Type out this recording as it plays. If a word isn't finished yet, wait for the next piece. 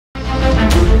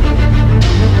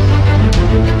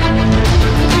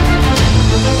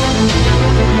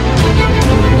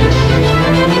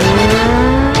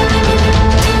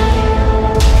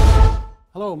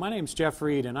name's Jeff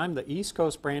Reed, and I'm the East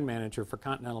Coast Brand Manager for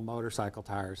Continental Motorcycle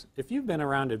Tires. If you've been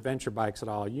around adventure bikes at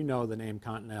all, you know the name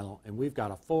Continental, and we've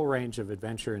got a full range of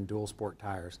adventure and dual sport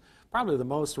tires. Probably the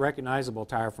most recognizable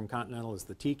tire from Continental is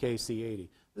the TKC80.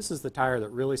 This is the tire that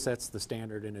really sets the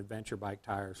standard in adventure bike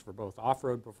tires for both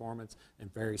off-road performance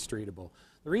and very streetable.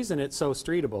 The reason it's so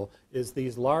streetable is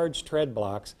these large tread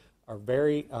blocks are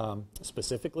very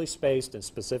specifically spaced and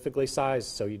specifically sized,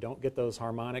 so you don't get those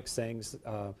harmonic sings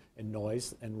and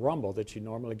noise and rumble that you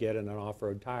normally get in an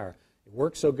off-road tire. It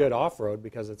works so good off-road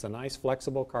because it's a nice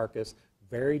flexible carcass,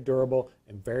 very durable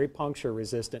and very puncture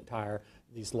resistant tire.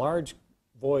 These large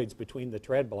voids between the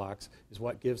tread blocks is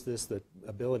what gives this the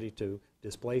ability to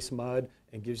displace mud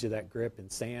and gives you that grip in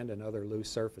sand and other loose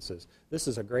surfaces. This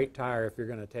is a great tire if you're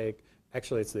going to take,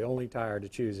 actually it's the only tire to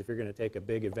choose if you're going to take a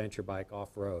big adventure bike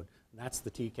off-road, and that's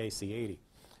the TKC80.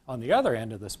 On the other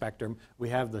end of the spectrum, we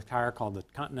have the tire called the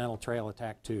Continental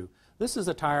TrailAttack 2. This is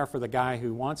a tire for the guy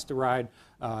who wants to ride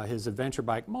his adventure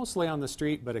bike mostly on the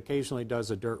street but occasionally does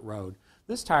a dirt road.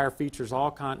 This tire features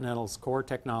all Continental's core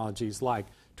technologies like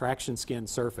traction skin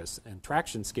surface. And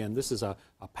traction skin, this is a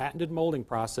patented molding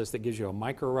process that gives you a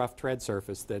micro-rough tread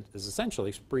surface that is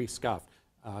essentially pre-scuffed.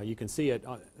 You can see it,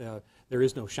 there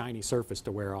is no shiny surface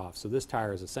to wear off, so this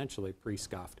tire is essentially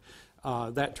pre-scuffed.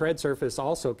 That tread surface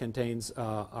also contains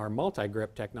our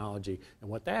multi-grip technology, and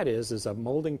what that is a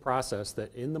molding process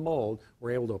that in the mold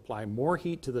we're able to apply more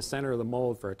heat to the center of the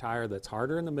mold for a tire that's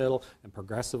harder in the middle and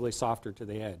progressively softer to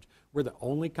the edge. We're the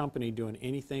only company doing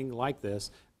anything like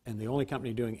this, and the only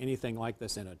company doing anything like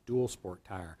this in a dual sport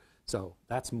tire. So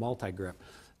that's multi-grip.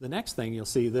 The next thing you'll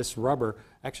see, this rubber,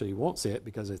 actually you won't see it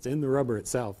because it's in the rubber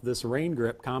itself. This rain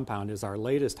grip compound is our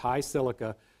latest high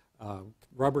silica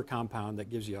rubber compound that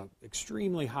gives you an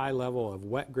extremely high level of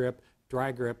wet grip,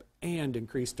 dry grip, and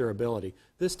increased durability.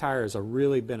 This tire has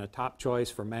really been a top choice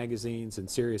for magazines and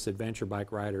serious adventure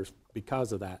bike riders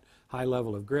because of that high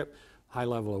level of grip, high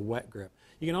level of wet grip.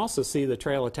 You can also see the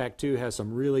TrailAttack 2 has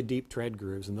some really deep tread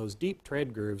grooves, and those deep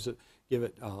tread grooves give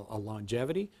it a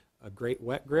longevity, a great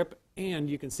wet grip, and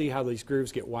you can see how these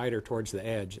grooves get wider towards the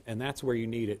edge, and that's where you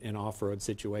need it in off-road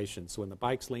situations. So when the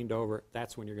bike's leaned over,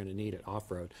 that's when you're going to need it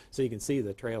off-road. So you can see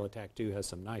the TrailAttack 2 has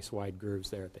some nice wide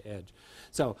grooves there at the edge.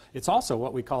 So it's also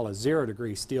what we call a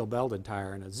 0-degree steel belted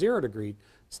tire, and a 0-degree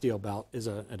steel belt is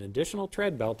an additional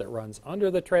tread belt that runs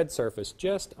under the tread surface,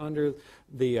 just under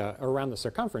the, around the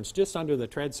circumference, just under the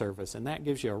tread surface, and that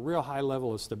gives you a real high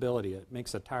level of stability. It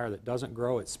makes a tire that doesn't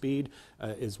grow at speed,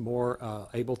 is more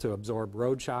able to absorb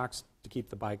road shocks to keep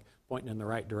the bike pointing in the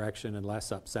right direction and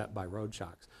less upset by road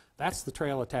shocks. That's the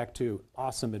TrailAttack 2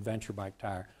 awesome adventure bike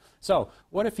tire. So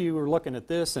what if you were looking at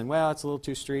this and, well, it's a little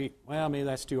too street, well, maybe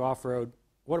that's too off-road.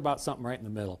 What about something right in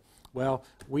the middle? Well,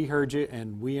 we heard you,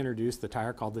 and we introduced the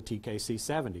tire called the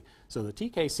TKC70. So the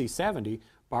TKC70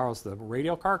 borrows the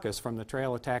radial carcass from the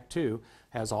TrailAttack 2,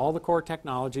 has all the core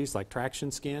technologies like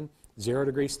traction skin,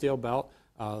 0-degree steel belt,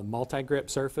 multi-grip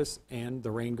surface, and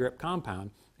the rain grip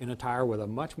compound in a tire with a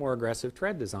much more aggressive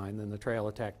tread design than the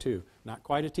TrailAttack 2. Not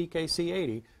quite a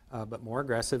TKC80, but more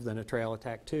aggressive than a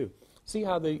TrailAttack 2. See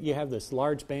how you have this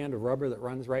large band of rubber that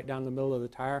runs right down the middle of the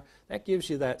tire? That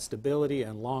gives you that stability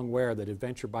and long wear that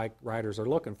adventure bike riders are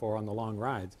looking for on the long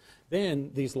rides. Then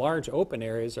these large open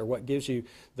areas are what gives you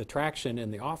the traction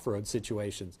in the off-road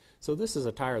situations. So this is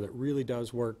a tire that really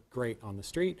does work great on the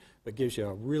street, but gives you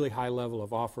a really high level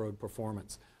of off-road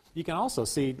performance. You can also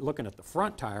see, looking at the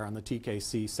front tire on the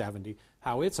TKC70,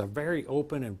 how it's a very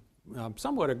open and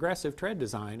somewhat aggressive tread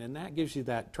design, and that gives you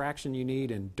that traction you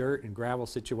need in dirt and gravel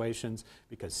situations,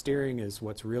 because steering is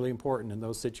what's really important in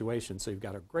those situations. So you've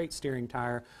got a great steering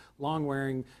tire, long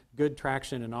wearing, good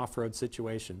traction in off-road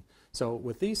situation. So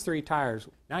with these three tires,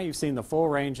 now you've seen the full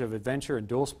range of adventure and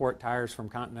dual sport tires from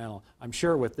Continental. I'm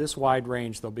sure with this wide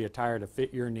range there'll be a tire to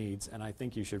fit your needs, and I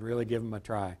think you should really give them a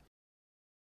try.